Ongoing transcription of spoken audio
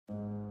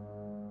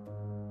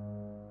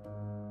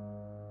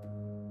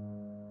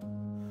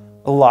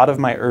A lot of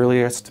my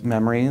earliest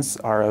memories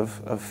are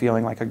of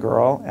feeling like a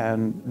girl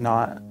and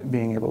not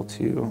being able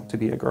to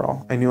be a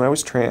girl. I knew I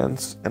was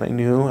trans, and I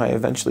knew I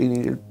eventually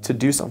needed to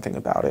do something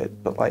about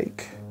it, but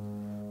like,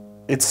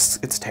 it's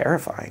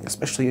terrifying,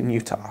 especially in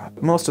Utah.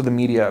 Most of the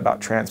media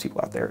about trans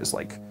people out there is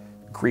like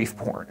grief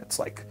porn. It's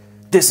like,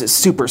 this is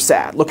super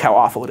sad, look how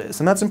awful it is.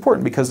 And that's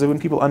important because when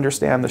people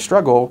understand the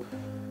struggle,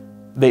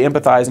 they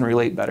empathize and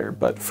relate better.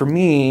 But for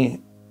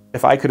me,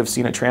 if I could have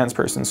seen a trans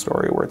person's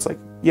story where it's like,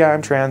 yeah,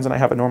 I'm trans and I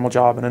have a normal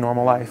job and a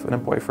normal life and a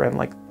boyfriend,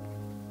 like,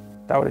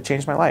 that would have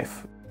changed my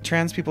life.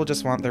 Trans people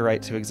just want their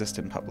right to exist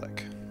in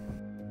public.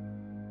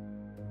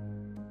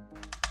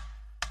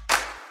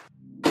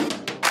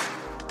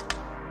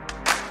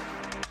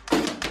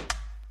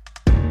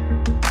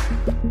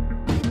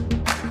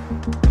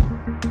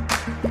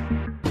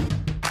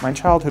 My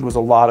childhood was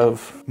a lot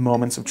of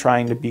moments of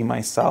trying to be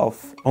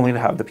myself, only to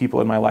have the people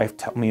in my life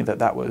tell me that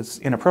that was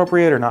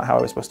inappropriate or not how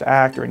I was supposed to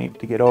act or I needed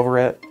to get over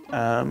it.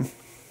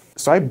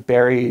 So I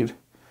buried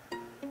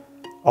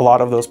a lot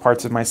of those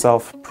parts of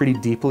myself pretty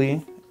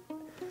deeply.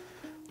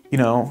 You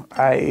know,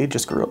 I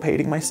just grew up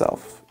hating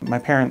myself. My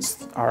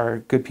parents are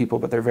good people,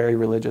 but they're very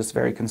religious,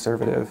 very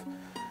conservative.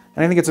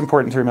 And I think it's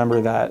important to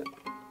remember that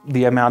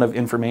the amount of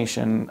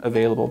information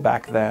available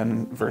back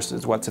then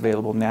versus what's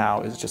available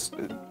now is just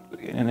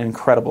an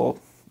incredible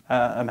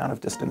amount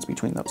of distance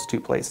between those two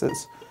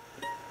places.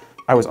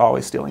 I was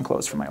always stealing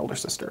clothes from my older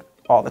sister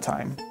all the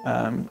time.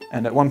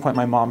 And at one point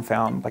my mom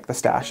found like the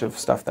stash of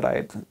stuff that I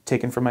had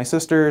taken from my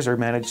sisters or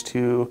managed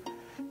to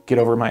get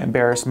over my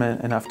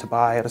embarrassment enough to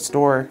buy at a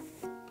store.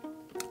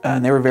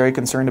 And they were very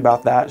concerned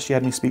about that. She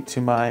had me speak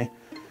to my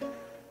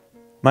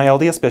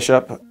LDS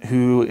bishop,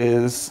 who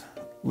is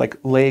like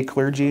lay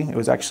clergy. It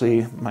was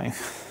actually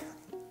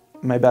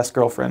my best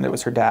girlfriend. It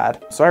was her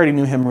dad. So I already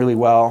knew him really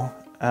well.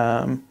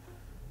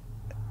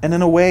 And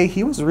in a way,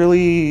 he was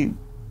really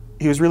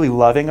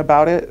loving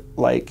about it.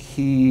 Like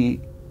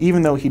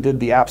even though he did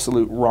the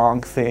absolute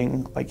wrong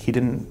thing, like he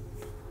didn't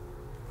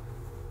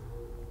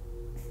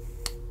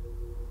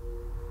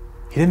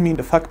mean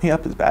to fuck me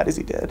up as bad as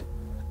he did.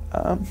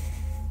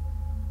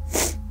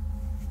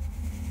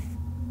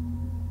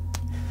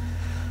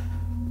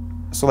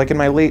 So like in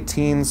my late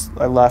teens,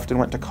 I left and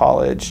went to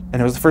college,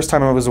 and it was the first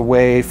time I was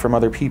away from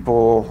other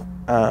people,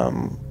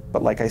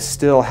 but like I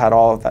still had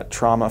all of that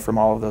trauma from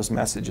all of those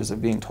messages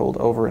of being told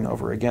over and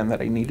over again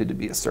that I needed to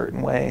be a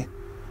certain way.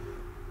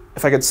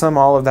 If I could sum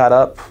all of that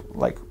up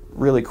like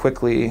really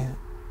quickly,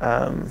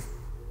 like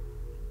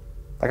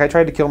I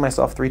tried to kill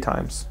myself 3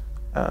 times.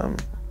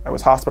 I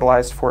was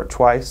hospitalized for it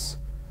twice.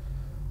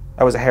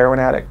 I was a heroin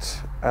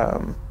addict.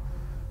 I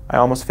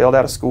almost failed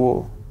out of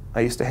school. I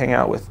used to hang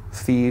out with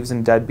thieves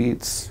and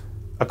deadbeats,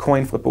 a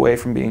coin flip away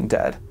from being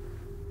dead.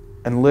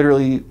 And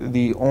literally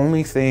the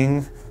only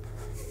thing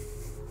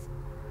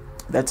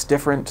that's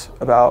different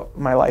about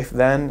my life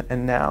then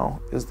and now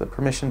is the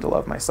permission to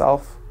love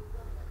myself.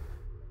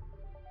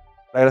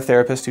 I had a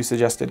therapist who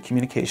suggested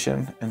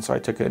communication, and so I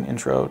took an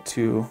intro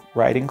to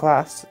writing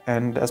class.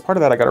 And as part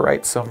of that, I got to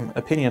write some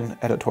opinion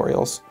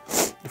editorials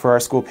for our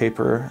school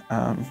paper,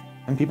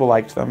 and people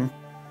liked them.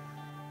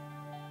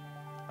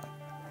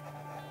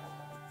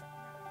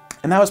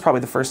 And that was probably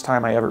the first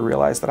time I ever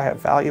realized that I have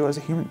value as a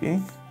human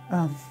being.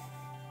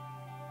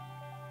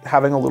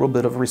 Having a little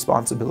bit of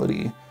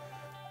responsibility,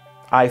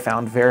 I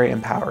found very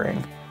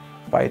empowering.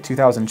 By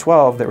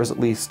 2012, there was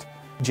at least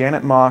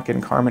Janet Mock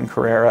and Carmen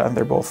Carrera, and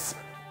they're both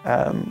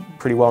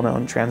pretty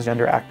well-known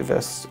transgender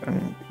activists,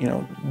 and you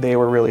know, they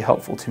were really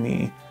helpful to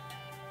me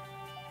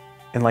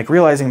in like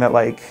realizing that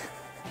like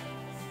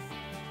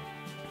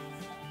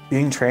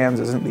being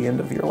trans isn't the end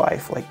of your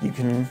life. Like you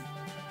can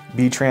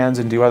be trans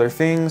and do other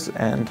things,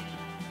 and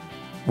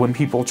when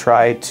people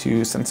try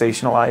to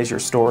sensationalize your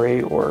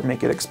story or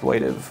make it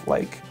exploitive,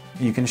 like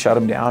you can shut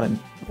them down and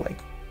like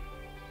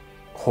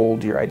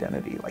hold your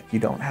identity. Like you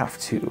don't have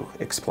to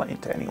explain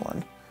to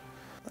anyone.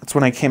 That's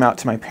when I came out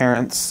to my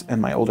parents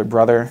and my older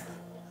brother.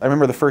 I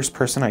remember the first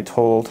person I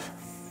told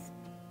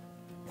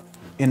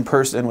in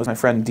person was my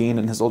friend Dean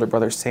and his older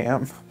brother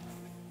Sam.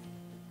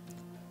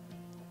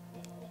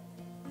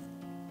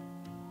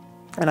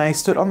 And I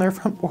stood on their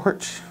front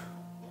porch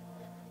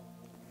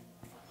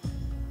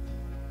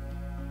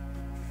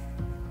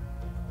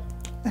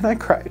and I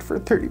cried for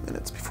 30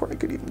 minutes before I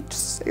could even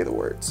just say the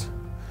words.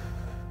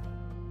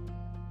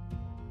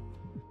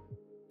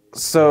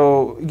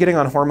 So getting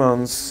on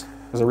hormones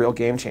was a real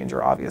game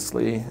changer,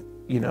 obviously.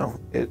 You know,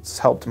 it's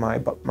helped my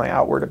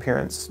outward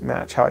appearance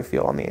match how I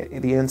feel on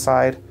the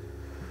inside.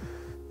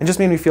 And just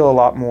made me feel a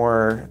lot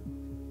more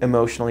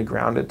emotionally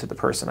grounded to the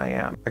person I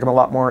am. Like I'm a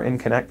lot more in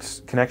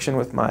connection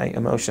with my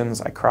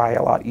emotions. I cry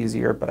a lot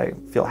easier, but I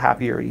feel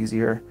happier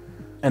easier.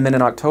 And then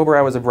in October,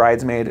 I was a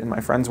bridesmaid in my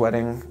friend's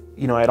wedding.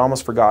 You know, I had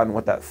almost forgotten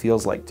what that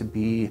feels like to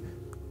be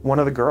one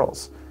of the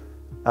girls.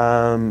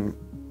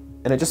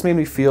 And it just made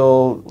me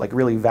feel like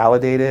really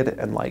validated,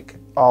 and like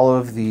all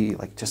of the,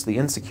 like just the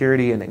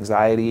insecurity and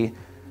anxiety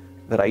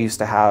that I used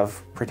to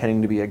have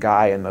pretending to be a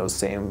guy in those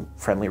same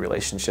friendly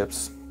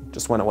relationships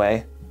just went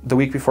away. The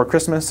week before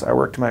Christmas, I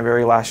worked my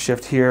very last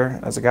shift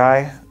here as a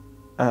guy,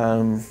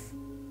 and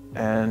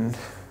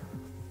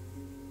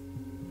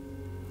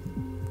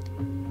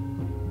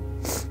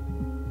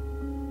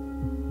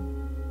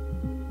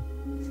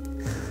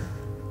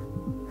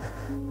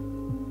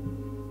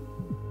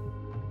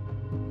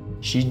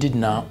she did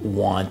not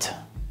want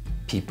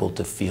people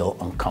to feel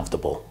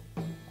uncomfortable.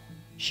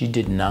 She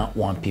did not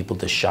want people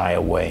to shy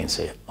away and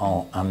say,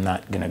 oh, I'm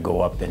not gonna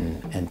go up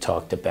and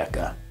talk to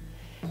Becca.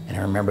 And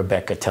I remember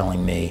Becca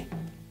telling me,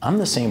 I'm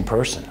the same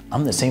person.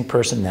 I'm the same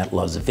person that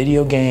loves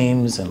video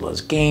games and loves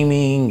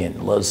gaming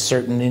and loves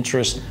certain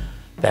interests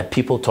that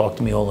people talk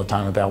to me all the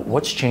time about.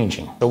 What's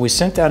changing? So we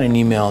sent out an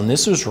email, and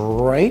this was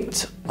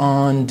right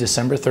on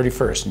December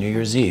 31st, New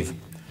Year's Eve,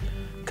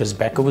 because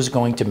Becca was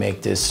going to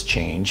make this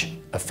change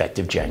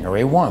effective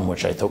January 1,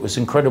 which I thought was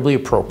incredibly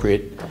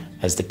appropriate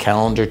as the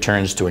calendar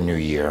turns to a new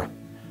year.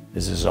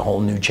 This is a whole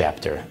new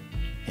chapter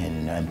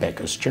in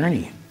Becca's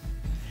journey.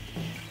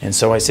 And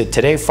so I said,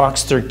 today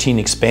Fox 13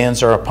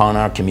 expands upon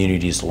our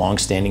community's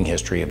long-standing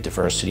history of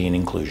diversity and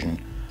inclusion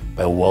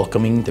by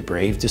welcoming the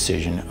brave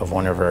decision of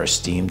one of our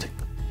esteemed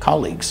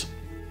colleagues.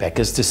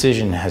 Becca's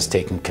decision has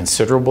taken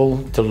considerable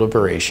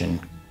deliberation,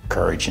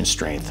 courage, and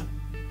strength.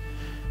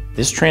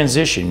 This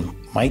transition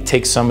might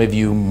take some of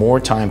you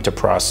more time to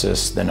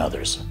process than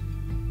others.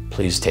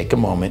 Please take a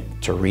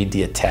moment to read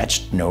the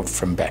attached note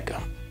from Becca.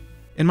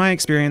 In my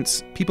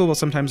experience, people will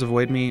sometimes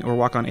avoid me or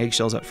walk on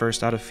eggshells at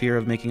first out of fear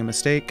of making a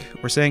mistake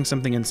or saying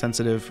something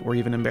insensitive or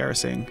even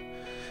embarrassing.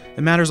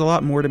 It matters a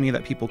lot more to me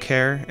that people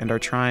care and are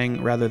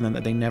trying rather than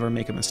that they never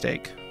make a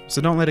mistake,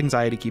 so don't let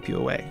anxiety keep you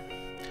away.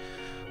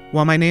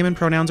 While my name and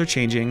pronouns are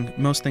changing,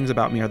 most things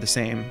about me are the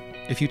same.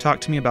 If you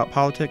talked to me about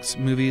politics,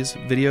 movies,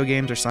 video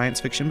games, or science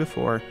fiction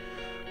before,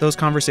 those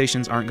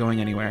conversations aren't going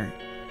anywhere.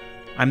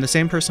 I'm the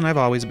same person I've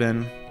always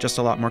been, just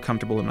a lot more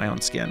comfortable in my own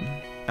skin.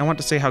 I want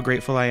to say how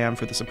grateful I am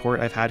for the support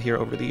I've had here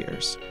over the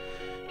years.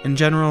 In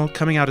general,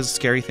 coming out is a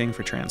scary thing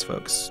for trans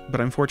folks,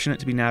 but I'm fortunate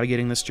to be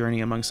navigating this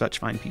journey among such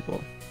fine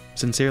people.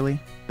 Sincerely,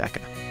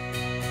 Becca.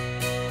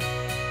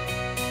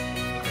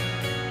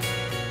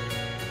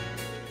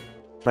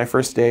 My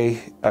first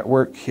day at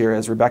work here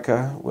as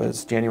Rebecca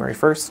was January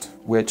 1st,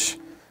 which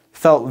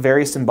felt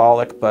very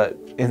symbolic, but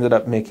ended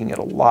up making it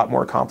a lot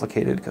more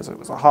complicated because it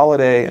was a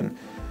holiday, and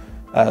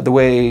the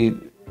way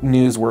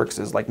news works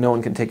is like no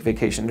one can take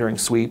vacation during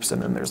sweeps,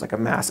 and then there's like a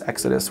mass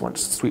exodus once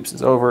sweeps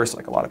is over, so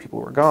like a lot of people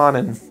were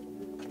gone.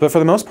 But for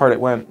the most part, it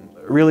went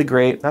really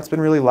great. That's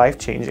been really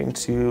life-changing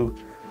to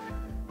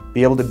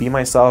be able to be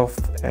myself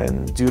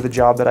and do the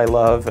job that I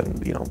love,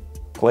 and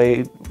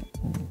play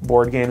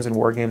board games and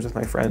war games with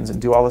my friends and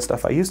do all the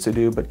stuff I used to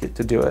do, but get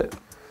to do it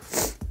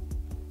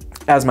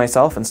as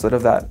myself instead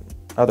of that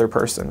other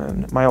person.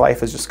 And my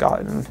life has just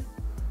gotten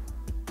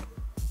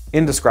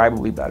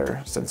indescribably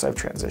better since I've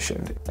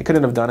transitioned. I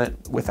couldn't have done it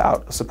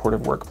without a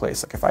supportive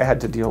workplace. Like if I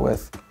had to deal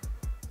with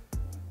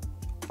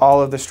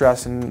all of the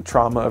stress and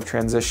trauma of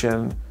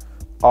transition,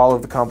 all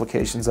of the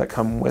complications that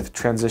come with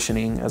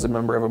transitioning as a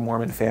member of a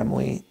Mormon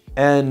family,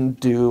 and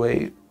do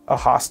a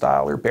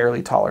hostile or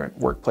barely tolerant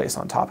workplace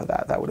on top of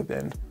that, that would have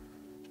been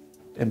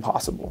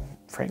impossible,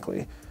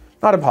 frankly.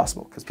 Not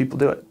impossible, because people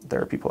do it.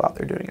 There are people out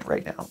there doing it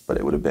right now, but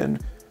it would have been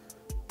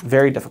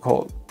very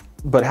difficult.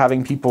 But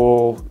having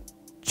people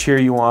cheer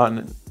you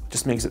on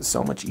just makes it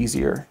so much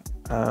easier.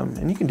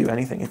 And you can do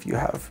anything if you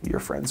have your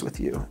friends with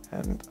you.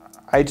 And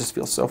I just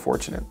feel so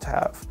fortunate to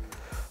have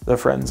the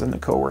friends and the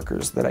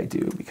coworkers that I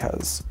do,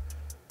 because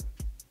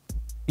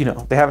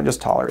they haven't just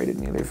tolerated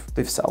me,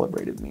 they've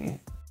celebrated me.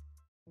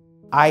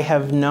 I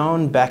have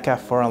known Becca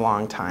for a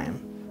long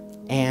time,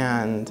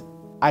 and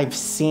I've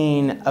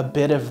seen a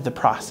bit of the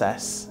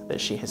process that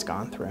she has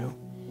gone through.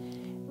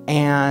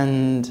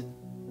 And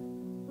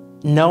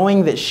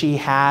knowing that she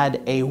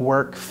had a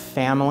work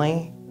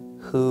family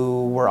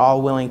who were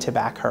all willing to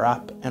back her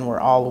up and were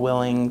all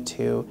willing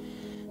to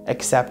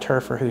accept her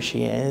for who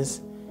she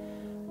is,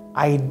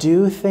 I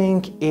do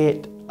think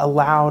it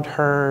allowed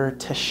her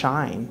to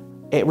shine.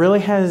 It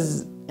really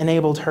has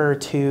enabled her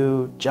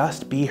to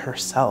just be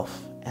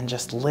herself and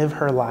just live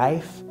her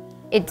life.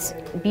 It's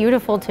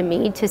beautiful to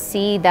me to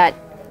see that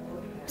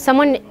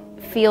someone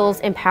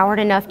feels empowered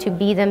enough to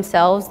be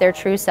themselves, their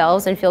true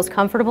selves, and feels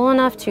comfortable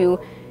enough to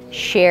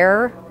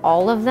share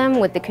all of them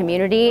with the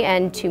community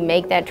and to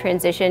make that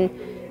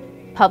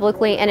transition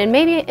publicly, and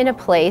maybe in a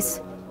place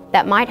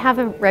that might have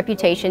a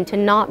reputation to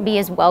not be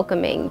as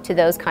welcoming to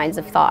those kinds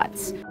of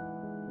thoughts.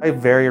 I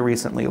very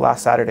recently,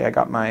 last Saturday, I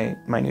got my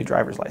new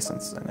driver's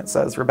license, and it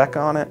says Rebecca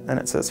on it, and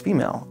it says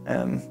female.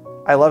 And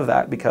I love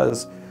that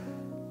because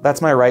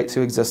that's my right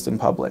to exist in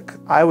public.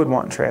 I would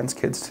want trans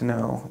kids to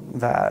know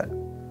that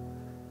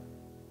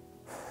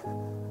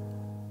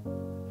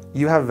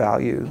you have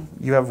value,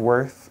 you have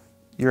worth,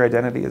 your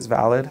identity is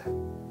valid.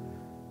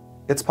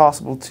 It's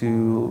possible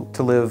to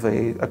live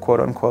a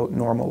quote-unquote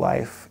normal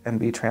life and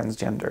be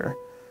transgender.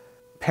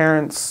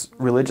 Parents,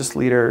 religious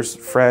leaders,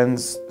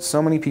 friends,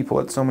 so many people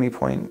at so many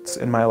points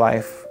in my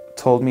life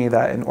told me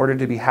that in order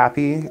to be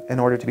happy, in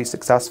order to be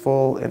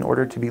successful, in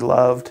order to be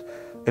loved,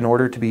 in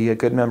order to be a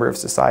good member of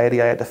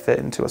society, I had to fit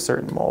into a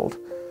certain mold.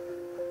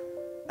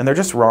 And they're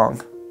just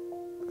wrong.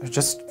 They're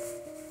just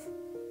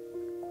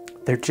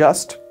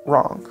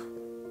wrong.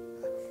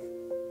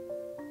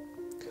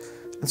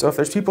 And so if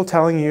there's people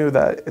telling you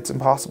that it's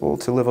impossible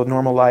to live a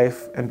normal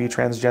life and be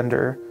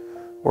transgender,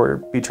 or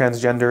be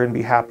transgender and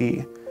be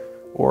happy,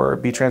 or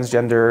be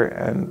transgender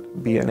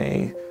and be in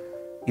a,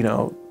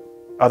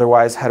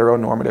 otherwise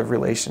heteronormative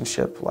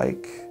relationship,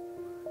 like,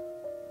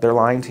 they're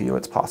lying to you.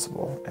 It's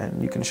possible.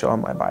 And you can show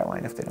them my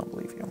byline if they don't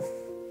believe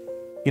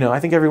you. I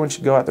think everyone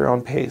should go at their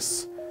own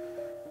pace.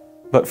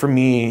 But for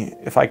me,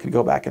 if I could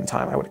go back in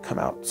time, I would have come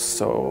out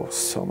so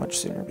much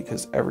sooner,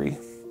 because every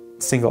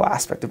single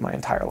aspect of my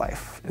entire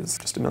life is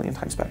just a million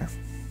times better.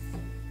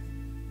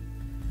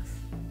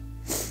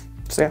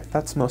 So yeah,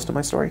 that's most of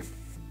my story.